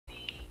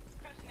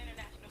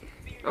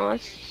Oh,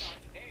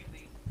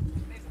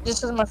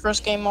 This is my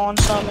first game on,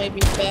 so I may be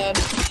bad.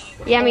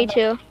 yeah, me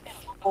too.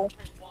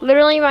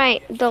 Literally,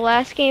 the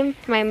last game,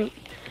 no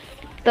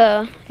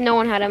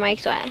one had a mic,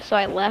 so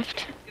I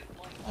left.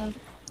 Mm.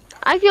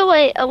 I feel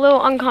like a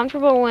little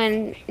uncomfortable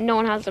when no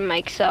one has a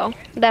mic, so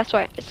that's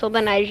why. So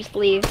then I just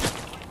leave.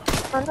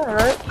 I know,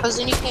 right? Because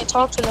then you can't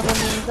talk to them when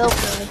you need help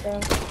or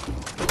anything.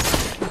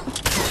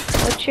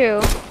 Oh,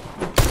 true.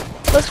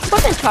 Let's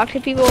fucking talk to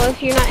people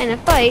if you're not in a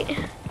fight.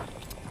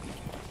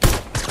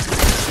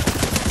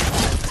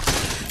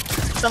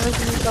 Tell me if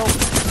you need help.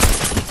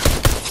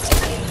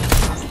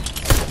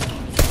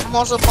 I'm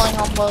also playing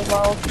on mobile.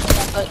 I'm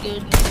not that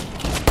good.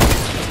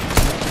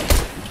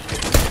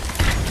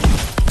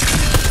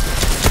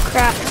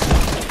 Crap.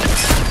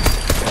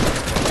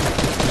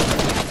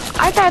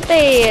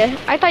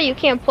 I thought you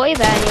can't play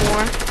that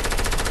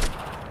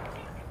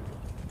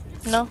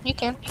anymore. No, you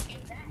can.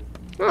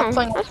 I'm Oh,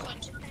 playing.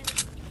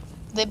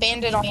 They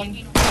banned it on. What do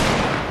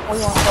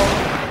you want to call it?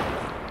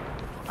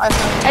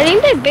 I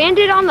think they banned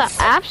it on the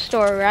App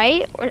Store,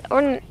 right?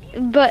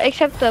 But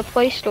except the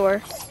Play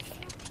Store.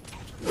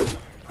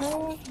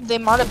 They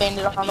might have banned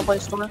it on the Play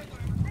Store.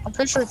 I'm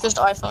pretty sure it's just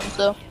iPhones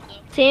though.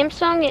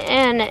 Samsung,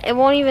 and it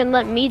won't even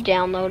let me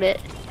download it.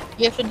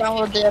 You have to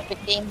download the Epic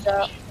Games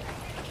app.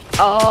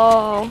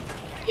 Oh.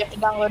 You have to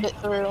download it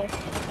through.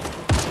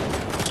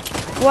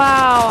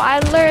 Wow, I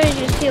literally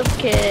just healed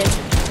kid.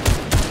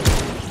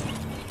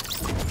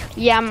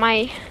 Yeah,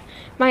 my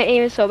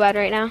aim is so bad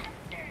right now.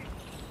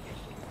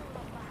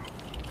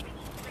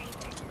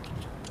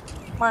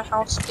 My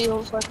house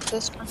feels like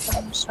this because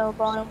I'm so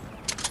blind.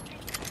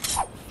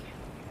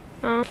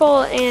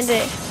 Full and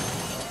it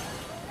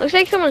looks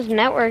like someone's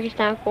network is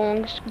not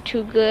going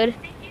too good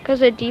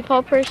because the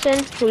default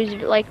person who's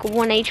like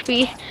 1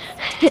 HP.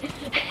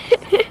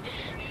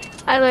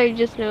 I literally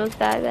just noticed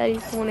that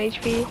he's 1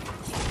 HP.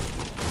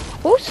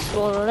 Who's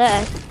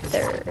left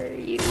there?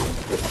 You.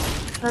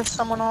 There's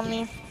someone on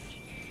me.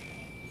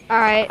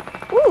 Alright.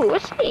 Ooh,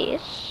 what's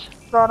this?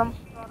 Got him.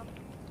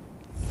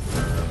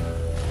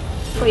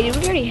 Wait, do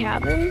we already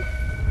have him?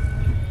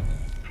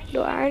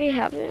 Do I already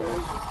have him?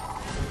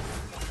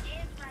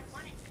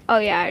 Oh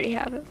yeah, I already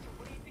have him.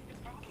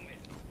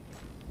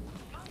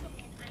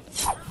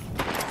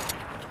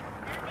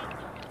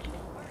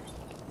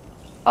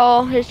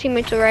 Oh, his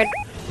teammates are red.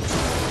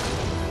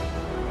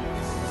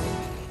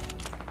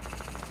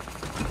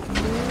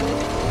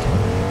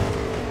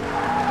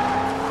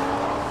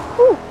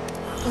 Ooh.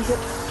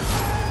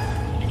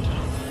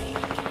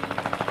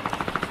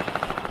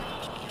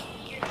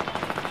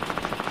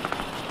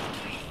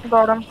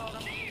 Got him.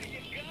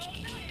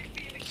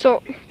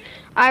 So,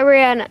 I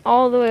ran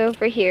all the way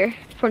over here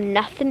for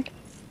nothing.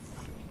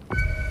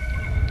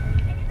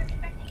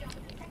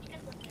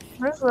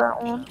 Where's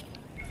that one?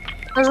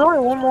 There's only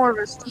one more of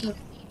his team.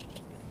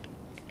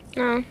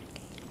 No.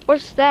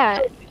 What's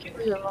that?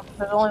 Yeah,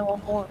 there's only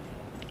one more.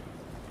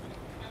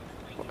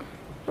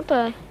 What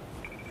the?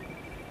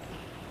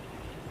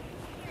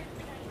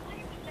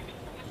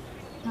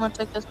 I'm gonna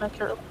take this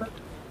picture real quick.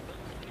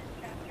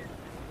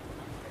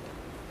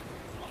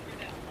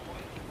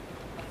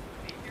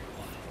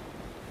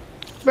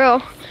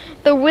 Bro,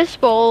 the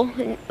Whistle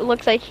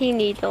looks like he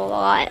needs a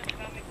lot.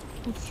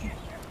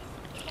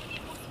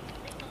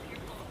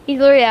 He's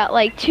literally at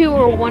like 2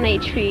 or 1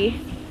 HP.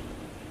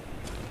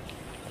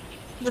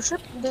 These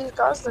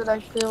guys that I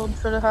killed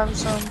should have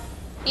some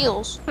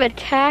heals.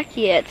 Attack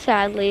yet,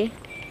 sadly.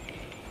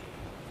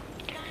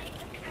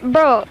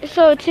 Bro,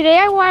 so today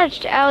I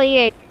watched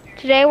Allie.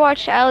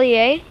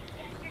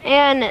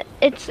 And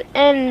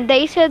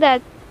they said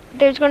that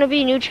there's gonna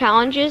be new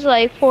challenges,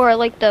 like for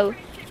like the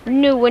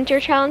new winter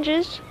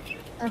challenges.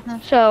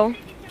 So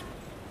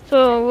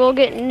we'll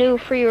get new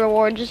free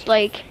rewards. Just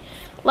like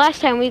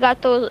last time, we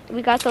got the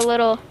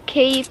little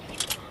cape,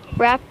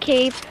 wrap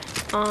cape.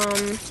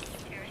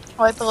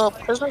 Like the little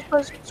Christmas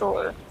presents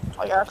or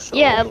like actual?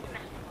 Yeah,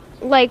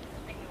 like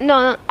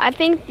no, I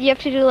think you have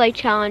to do like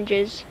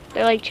challenges.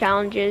 They're like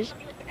challenges.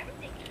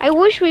 I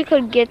wish we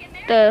could get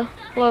the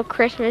little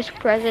Christmas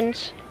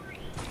presents.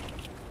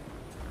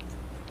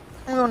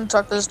 I'm going to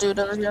talk to this dude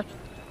over here.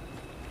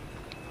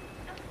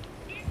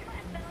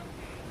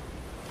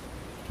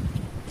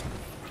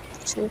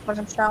 See if I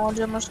can challenge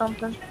him or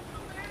something.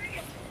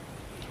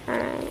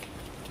 Alright.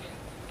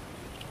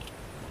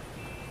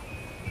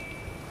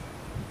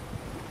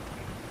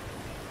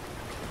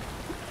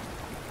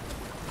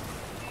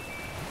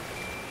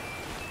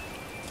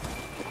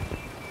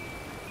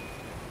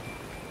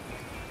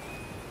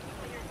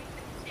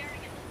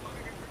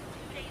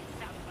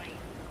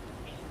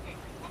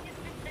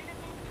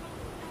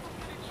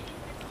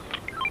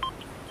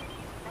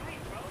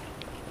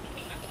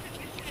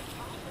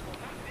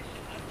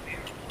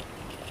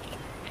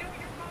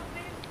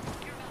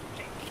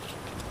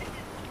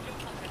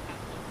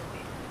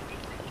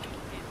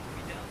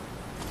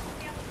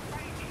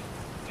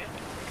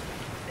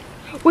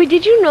 Wait,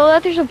 did you know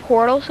that there's a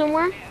portal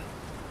somewhere?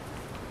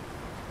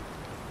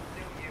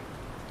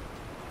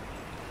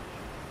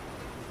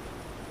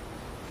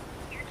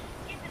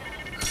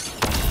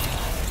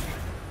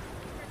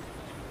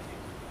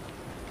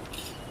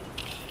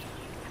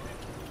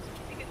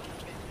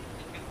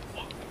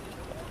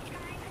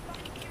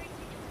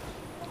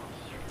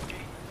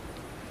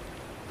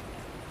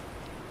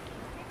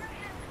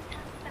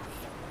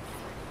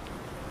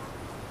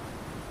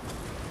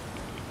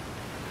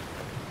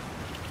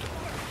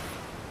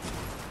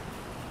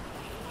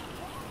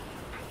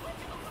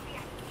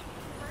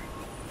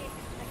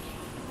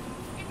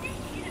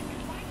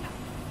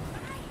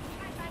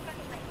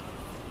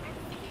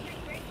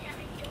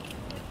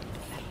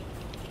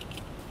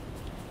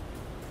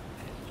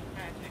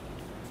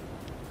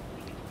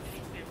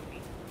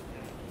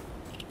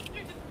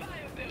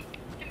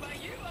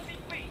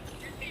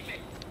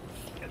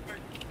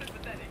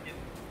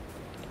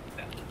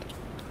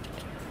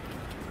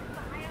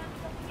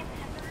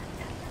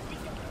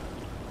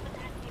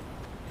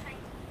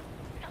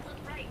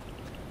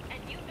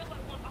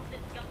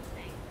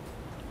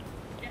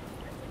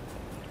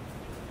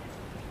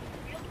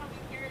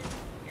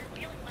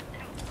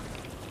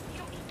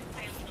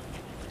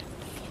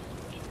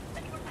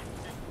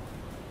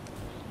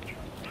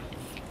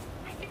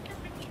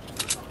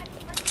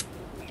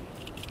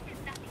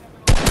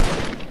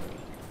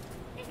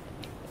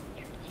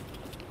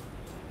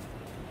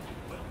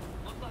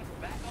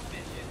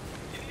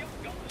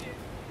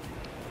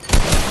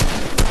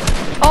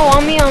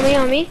 on me, on me,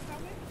 on me.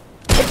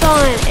 It's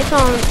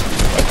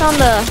on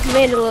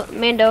the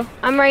Mando.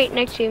 I'm right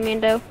next to you,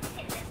 Mando.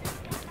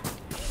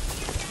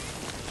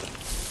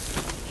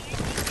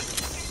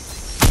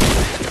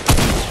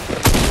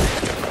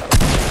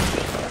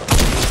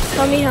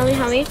 Help me, help me,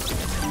 help me.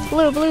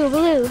 Blue, blue,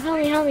 blue. Help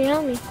me, help me,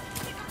 help me.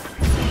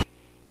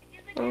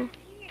 Oh.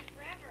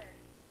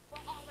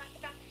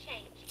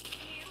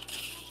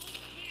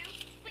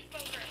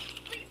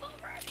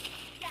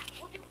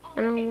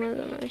 I don't know where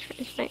the trying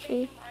to snipe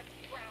me.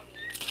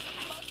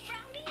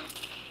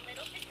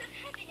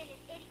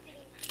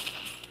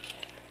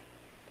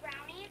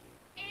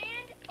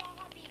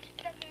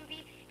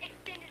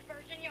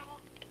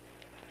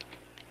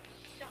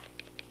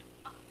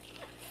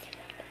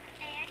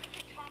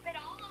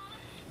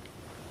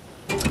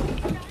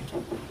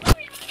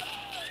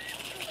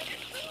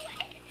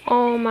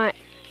 Oh my.